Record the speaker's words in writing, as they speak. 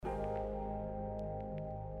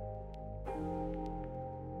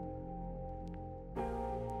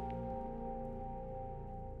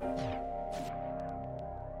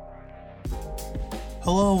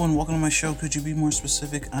Hello and welcome to my show. Could you be more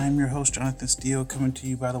specific? I'm your host, Jonathan Steele, coming to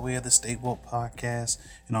you by the way of the Stay Woke podcast.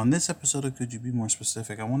 And on this episode of Could You Be More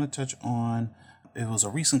Specific, I want to touch on, it was a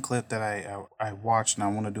recent clip that I watched and I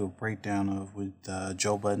want to do a breakdown of with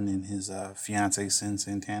Joe Budden and his fiance, Cyn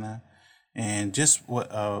Santana. And just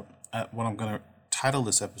what I'm going to title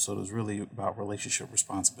this episode is really about relationship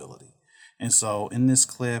responsibility. And so in this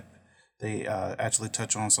clip, they actually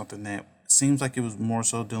touch on something that seems like it was more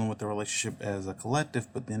so dealing with the relationship as a collective,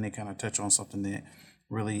 but then they kind of touch on something that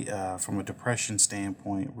really, from a depression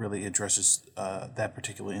standpoint, really addresses that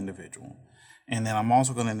particular individual. And then I'm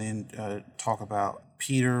also going to then talk about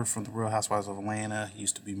Peter from the Real Housewives of Atlanta. He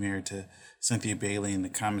used to be married to Cynthia Bailey, and the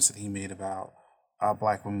comments that he made about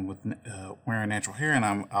black women with wearing natural hair, and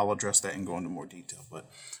I'll address that and go into more detail. But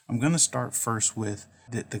I'm going to start first with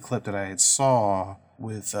the clip that I had saw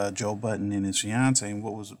with Joe Budden and his fiance. And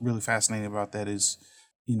what was really fascinating about that is,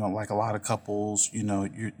 like a lot of couples,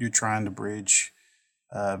 you're trying to bridge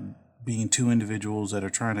being two individuals that are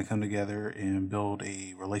trying to come together and build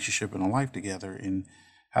a relationship and a life together. And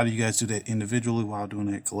how do you guys do that individually while doing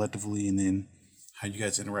it collectively? And then how you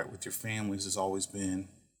guys interact with your families has always been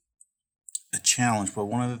a challenge. But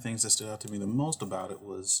one of the things that stood out to me the most about it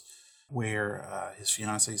was where his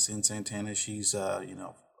fiancee, Cyn Santana, she's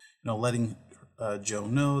letting Joe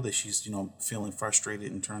know that she's feeling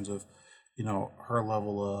frustrated in terms of her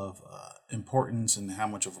level of importance and how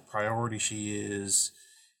much of a priority she is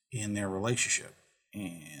in their relationship.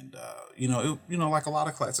 And like a lot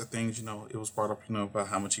of classic things, it was brought up about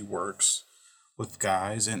how much he works with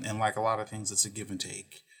guys, and like a lot of things, it's a give and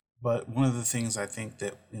take. But one of the things I think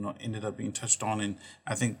that ended up being touched on, and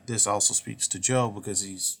I think this also speaks to Joe because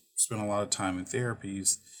he's spent a lot of time in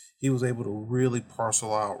therapies, he was able to really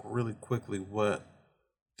parcel out really quickly what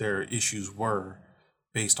their issues were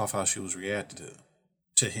based off how she was reacting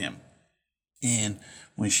to him. And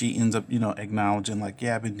when she ends up, acknowledging like,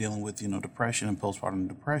 yeah, I've been dealing with, depression and postpartum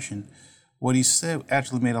depression, what he said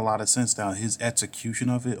actually made a lot of sense. Now, his execution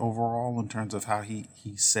of it overall, in terms of how he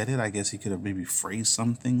said it, I guess he could have maybe phrased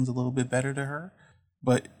some things a little bit better to her.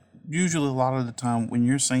 But usually a lot of the time when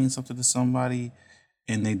you're saying something to somebody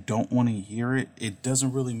and they don't want to hear it, it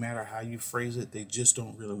doesn't really matter how you phrase it. They just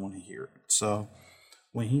don't really want to hear it. So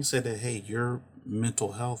when he said that, hey, your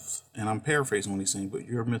mental health, and I'm paraphrasing what he's saying, but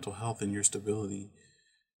your mental health and your stability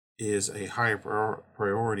is a higher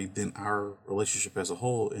priority than our relationship as a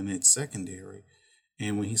whole, and it's secondary.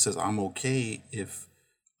 And when he says, I'm okay if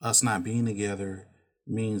us not being together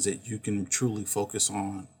means that you can truly focus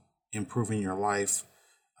on improving your life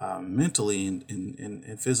mentally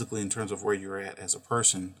and physically in terms of where you're at as a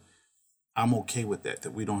person, I'm okay with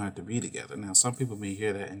that we don't have to be together. Now, some people may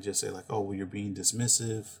hear that and just say like, oh, well, you're being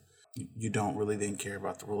dismissive. You don't really then care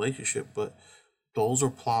about the relationship. But those are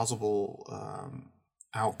plausible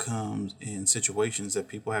outcomes and situations that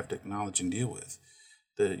people have to acknowledge and deal with.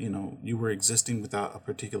 That, you were existing without a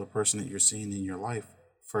particular person that you're seeing in your life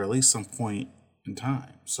for at least some point in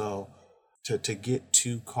time. So to get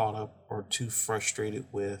too caught up or too frustrated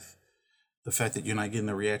with the fact that you're not getting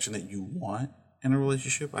the reaction that you want in a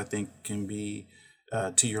relationship, I think can be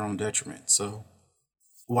to your own detriment. So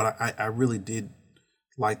what I really did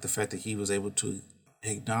like the fact that he was able to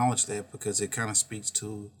acknowledge that, because it kind of speaks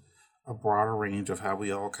to a broader range of how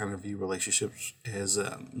we all kind of view relationships as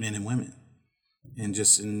men and women, and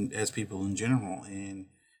just as people in general, and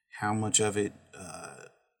how much of it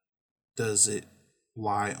does it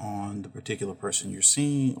lie on the particular person you're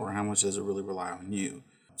seeing, or how much does it really rely on you?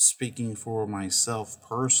 Speaking for myself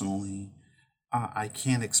personally, I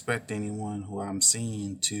can't expect anyone who I'm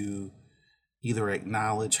seeing to either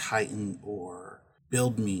acknowledge, heighten, or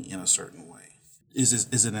build me in a certain way.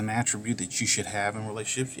 Is it an attribute that you should have in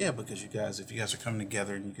relationships? Yeah, because if you guys are coming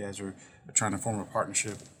together and you guys are trying to form a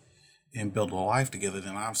partnership and build a life together,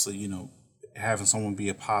 then obviously, having someone be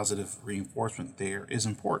a positive reinforcement there is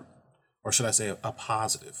important. Or should I say a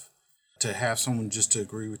positive? To have someone just to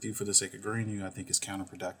agree with you for the sake of agreeing with you, I think is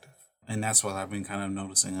counterproductive. And that's what I've been kind of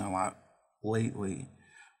noticing a lot lately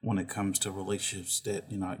when it comes to relationships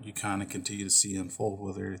that, you kind of continue to see unfold,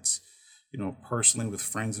 whether it's, personally with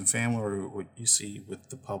friends and family, or what you see with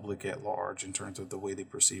the public at large in terms of the way they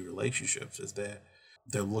perceive relationships, is that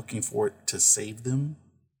they're looking for it to save them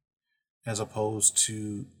as opposed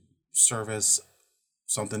to serve as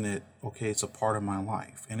something that, okay, it's a part of my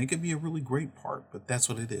life. And it could be a really great part, but that's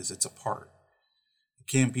what it is. It's a part. It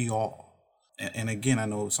can't be all. And again, I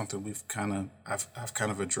know it's something I've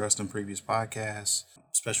kind of addressed in previous podcasts,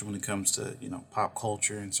 especially when it comes to, pop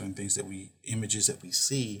culture and certain things images that we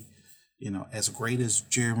see, as great as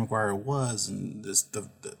Jerry Maguire was, and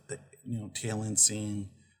the tail end scene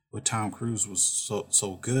with Tom Cruise was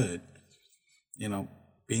so good. You know,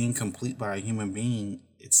 being complete by a human being,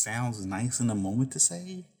 it sounds nice in the moment to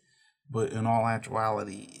say, but in all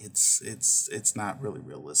actuality, it's not really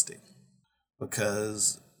realistic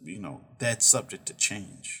because that's subject to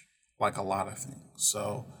change, like a lot of things.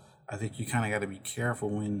 So I think you kind of got to be careful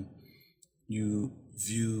when you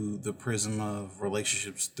view the prism of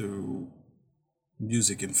relationships through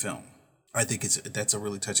music and film. I think that's a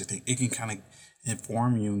really touchy thing. It can kind of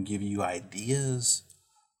inform you and give you ideas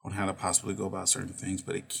on how to possibly go about certain things,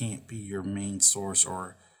 but it can't be your main source,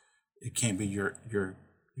 or it can't be your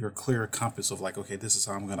clear compass of like, okay, this is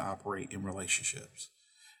how I'm going to operate in relationships.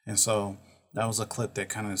 And so that was a clip that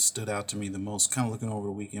kind of stood out to me the most, kind of looking over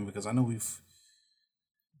the weekend, because I know we've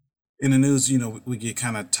in the news, we get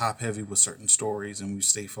kind of top heavy with certain stories and we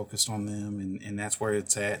stay focused on them, and that's where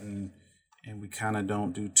it's at, and we kind of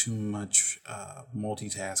don't do too much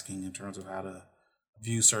multitasking in terms of how to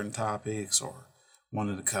view certain topics or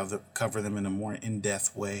wanted to cover them in a more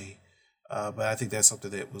in-depth way. But I think that's something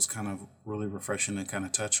that was kind of really refreshing to kind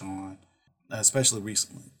of touch on, especially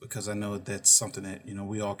recently, because I know that's something that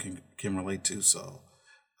we all can relate to. So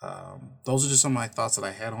those are just some of my thoughts that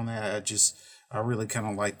I had on that. I really kind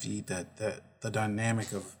of like the dynamic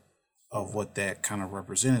of what that kind of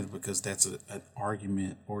represented, because that's an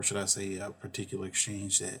argument, or should I say a particular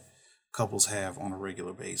exchange that couples have on a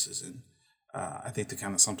regular basis. And I think to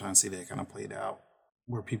kind of sometimes see that kind of played out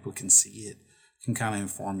where people can see it can kind of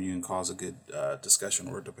inform you and cause a good discussion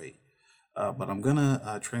or debate. But I'm going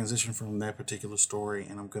to transition from that particular story,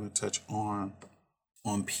 and I'm going to touch on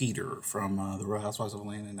Peter from The Real Housewives of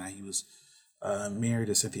Atlanta. Now, he was married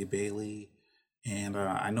to Cynthia Bailey, and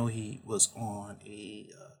I know he was on a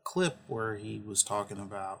clip where he was talking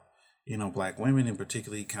about, black women, and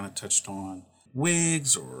particularly kind of touched on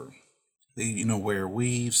wigs, or they, wear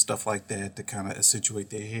weaves, stuff like that to kind of accentuate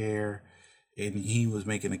their hair. And he was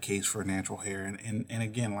making a case for natural hair. And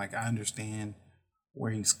again, like, I understand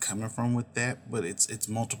where he's coming from with that, but it's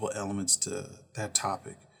multiple elements to that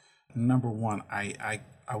topic. Number one, I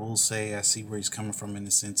will say I see where he's coming from in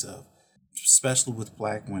the sense of, especially with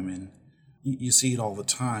black women, you see it all the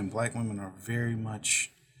time. Black women are very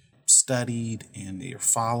much studied, and they are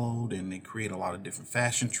followed, and they create a lot of different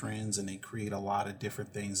fashion trends, and they create a lot of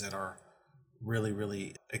different things that are really,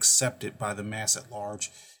 really accepted by the mass at large,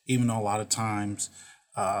 even though a lot of times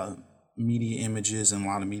media images and a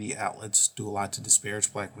lot of media outlets do a lot to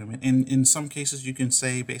disparage black women. And in some cases, you can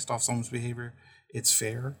say, based off someone's behavior, it's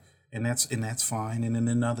fair, and that's fine. And then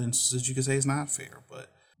in other instances, you can say it's not fair.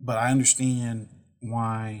 But I understand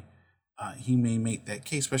why he may make that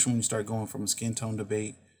case, especially when you start going from a skin tone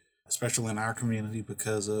debate, especially in our community,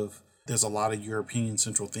 because of there's a lot of European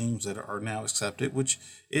central themes that are now accepted, which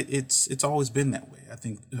it's always been that way. I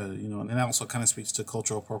think, and that also kind of speaks to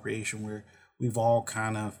cultural appropriation, where we've all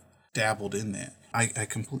kind of dabbled in that. I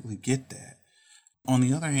completely get that. On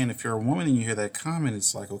the other hand, if you're a woman and you hear that comment,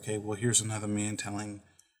 it's like, okay, well, here's another man telling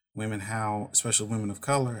women how, especially women of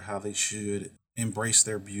color, how they should embrace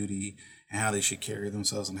their beauty and how they should carry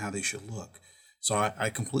themselves and how they should look. So I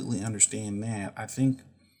completely understand that. I think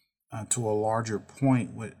to a larger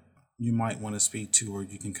point, what you might want to speak to, or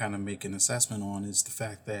you can kind of make an assessment on, is the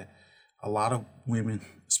fact that a lot of women,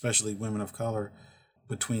 especially women of color,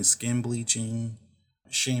 between skin bleaching,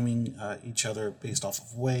 shaming each other based off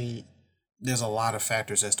of weight, there's a lot of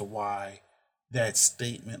factors as to why that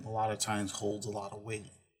statement a lot of times holds a lot of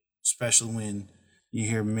weight, especially when you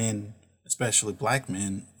hear men, especially black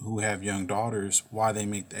men who have young daughters, why they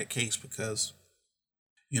make that case, because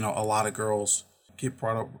a lot of girls get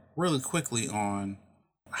brought up really quickly on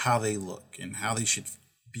how they look and how they should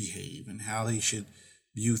behave and how they should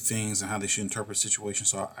view things and how they should interpret situations.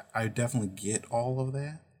 So I definitely get all of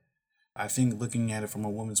that. I think looking at it from a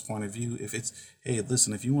woman's point of view, if it's, hey,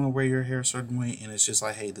 listen, if you want to wear your hair a certain way and it's just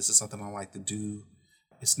like, hey, this is something I like to do,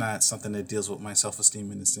 it's not something that deals with my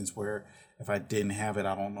self-esteem in the sense where if I didn't have it,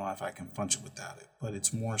 I don't know if I can function without it. But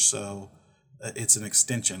it's more so, it's an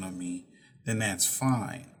extension of me, then that's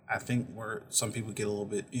fine. I think where some people get a little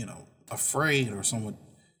bit, afraid, or someone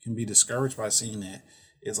can be discouraged by seeing that,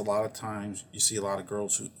 is a lot of times you see a lot of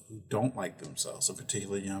girls who don't like themselves, and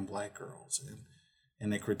particularly young black girls,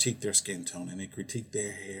 and they critique their skin tone and they critique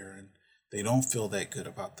their hair, and they don't feel that good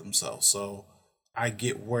about themselves. So I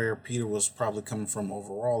get where Peter was probably coming from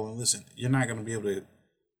overall. And listen, you're not going to be able to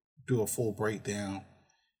do a full breakdown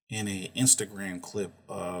in an Instagram clip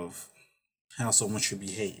of how someone should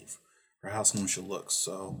behave or how someone should look.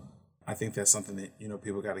 So I think that's something that,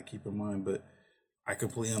 people got to keep in mind. But I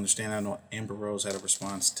completely understand. I know Amber Rose had a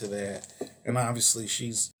response to that. And obviously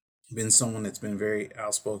she's been someone that's been very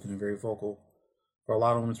outspoken and very vocal for a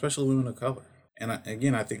lot of women, especially women of color. And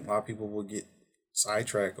again, I think a lot of people will get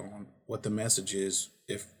sidetracked on what the message is,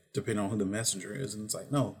 if depending on who the messenger is. And it's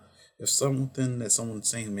like, no, if something that someone's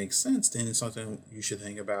saying makes sense, then it's something you should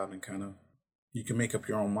think about, and kind of you can make up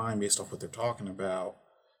your own mind based off what they're talking about,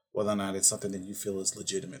 whether or not it's something that you feel is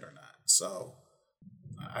legitimate or not. So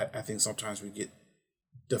I think sometimes we get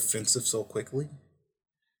defensive so quickly,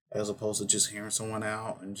 as opposed to just hearing someone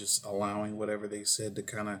out and just allowing whatever they said to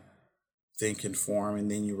kind of think and form, and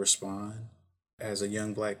then you respond. As a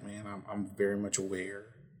young black man, I'm very much aware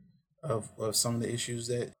of some of the issues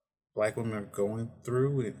that black women are going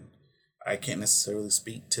through, and I can't necessarily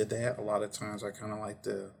speak to that. A lot of times I kind of like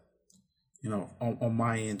to, on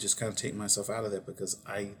my end, just kind of take myself out of that, because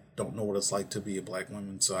I don't know what it's like to be a black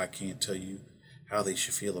woman, so I can't tell you how they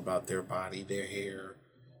should feel about their body, their hair,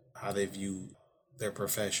 how they view their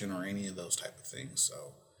profession, or any of those type of things.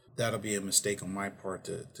 So that'll be a mistake on my part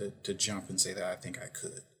to jump and say that I think I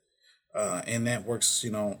could. And that works,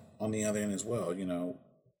 on the other end as well,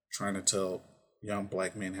 trying to tell young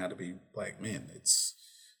black men how to be black men. It's,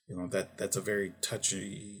 that's a very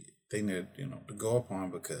touchy thing to go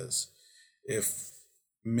upon, because if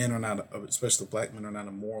men are not, especially black men, are not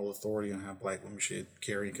a moral authority on how black women should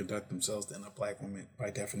carry and conduct themselves, then a black woman, by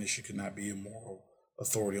definition, could not be a moral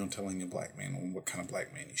authority on telling a black man on what kind of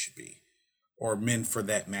black man he should be, or men for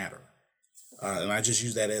that matter. And I just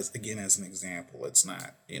use that as an example. It's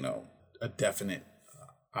not, a definite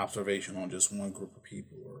observation on just one group of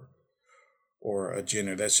people or a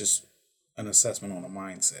gender. That's just an assessment on a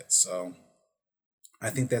mindset. So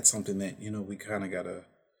I think that's something that, we kind of got to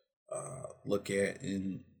look at,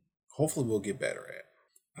 and hopefully we'll get better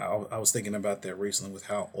at. I was thinking about that recently with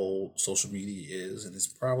how old social media is, and it's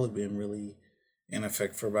probably been really in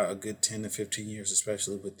effect for about a good 10 to 15 years,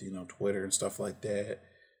 especially with, Twitter and stuff like that.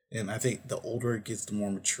 And I think the older it gets, the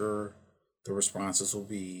more mature the responses will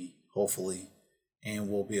be, hopefully, and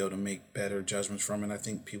we'll be able to make better judgments from it. I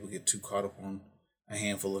think people get too caught up on a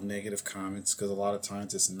handful of negative comments, because a lot of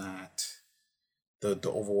times it's not the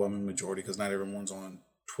overwhelming majority, because not everyone's on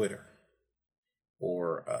Twitter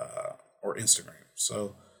or Instagram.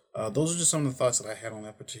 So those are just some of the thoughts that I had on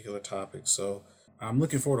that particular topic. So I'm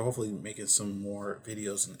looking forward to hopefully making some more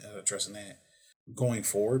videos and addressing that going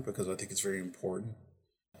forward, because I think it's very important.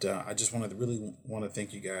 I just want to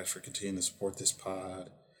thank you guys for continuing to support this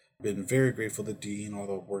pod. I've been very grateful to D and all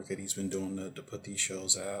the work that he's been doing to put these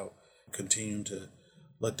shows out, continuing to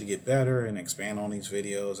look to get better and expand on these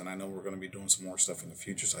videos. And I know we're going to be doing some more stuff in the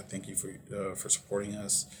future, so I thank you for supporting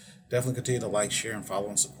us. Definitely continue to like, share, and follow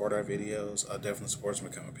and support our videos. Definitely support us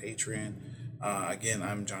and become a patron. Again,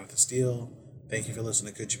 I'm Jonathan Steele. Thank you for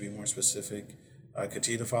listening to Could You Be More Specific?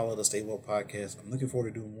 Continue to follow the Stay Woke podcast. I'm looking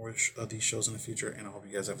forward to doing more of these shows in the future, and I hope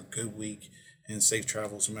you guys have a good week and safe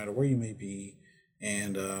travels no matter where you may be.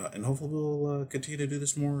 And hopefully we'll continue to do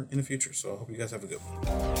this more in the future. So I hope you guys have a good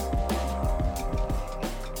one.